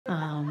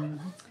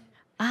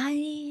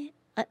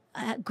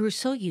grew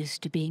so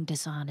used to being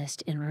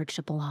dishonest in order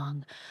to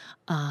belong.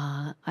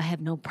 I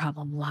have no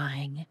problem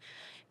lying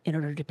in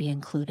order to be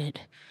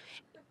included.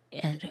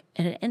 And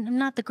I'm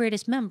not the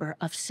greatest member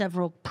of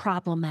several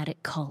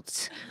problematic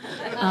cults.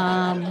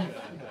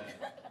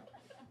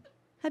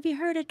 Have you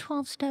heard of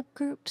 12-step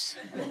groups?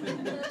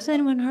 Has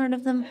anyone heard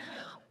of them?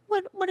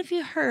 What have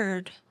you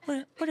heard?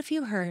 What have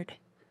you heard?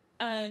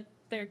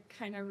 They're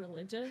kind of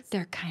religious.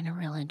 They're kind of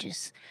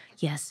religious.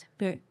 Yes,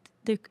 they're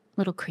a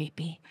little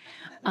creepy.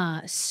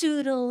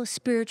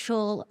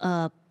 Pseudo-spiritual,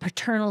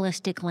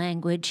 paternalistic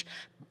language,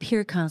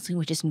 peer counseling,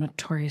 which is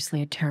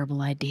notoriously a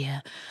terrible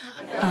idea.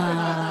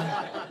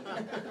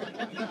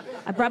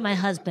 I brought my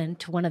husband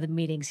to one of the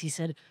meetings. He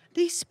said,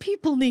 "These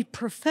people need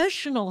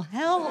professional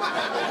help."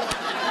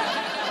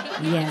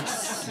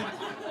 Yes.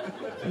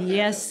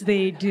 Yes,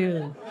 they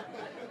do.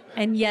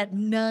 And yet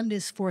none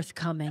is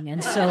forthcoming.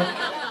 And so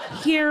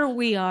here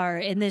we are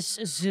in this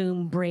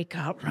Zoom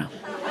breakout room.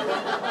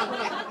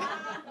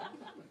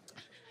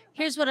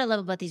 Here's what I love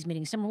about these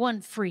meetings. Number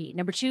one, free.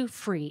 Number two,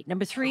 free.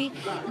 Number three,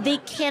 they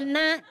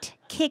cannot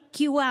kick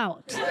you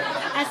out.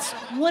 That's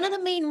one of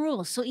the main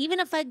rules. So even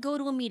if I go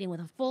to a meeting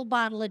with a full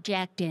bottle of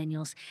Jack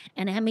Daniels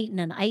and I'm eating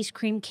an ice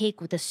cream cake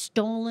with a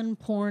stolen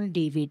porn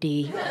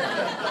DVD,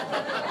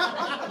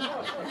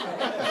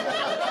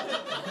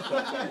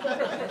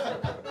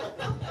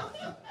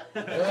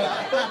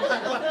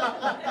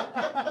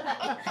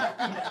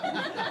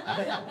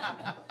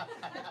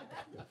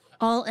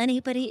 all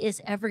anybody is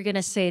ever going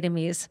to say to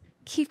me is,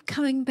 "Keep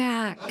coming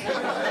back."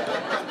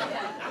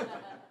 I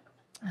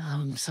love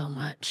them so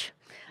much.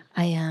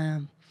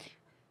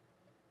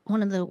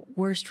 One of the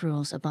worst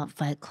rules about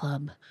Fight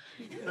Club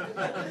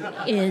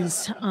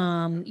is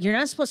you're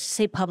not supposed to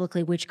say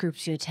publicly which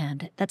groups you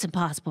attend. That's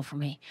impossible for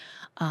me.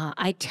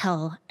 I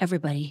tell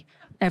everybody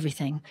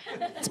everything.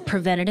 It's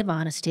preventative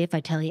honesty. If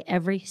I tell you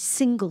every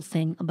single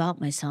thing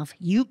about myself,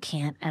 you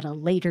can't at a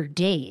later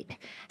date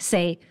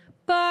say,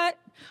 "But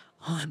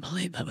I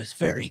believe I was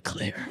very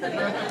clear."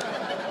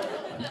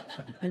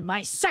 In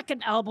my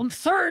second album,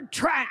 third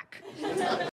track.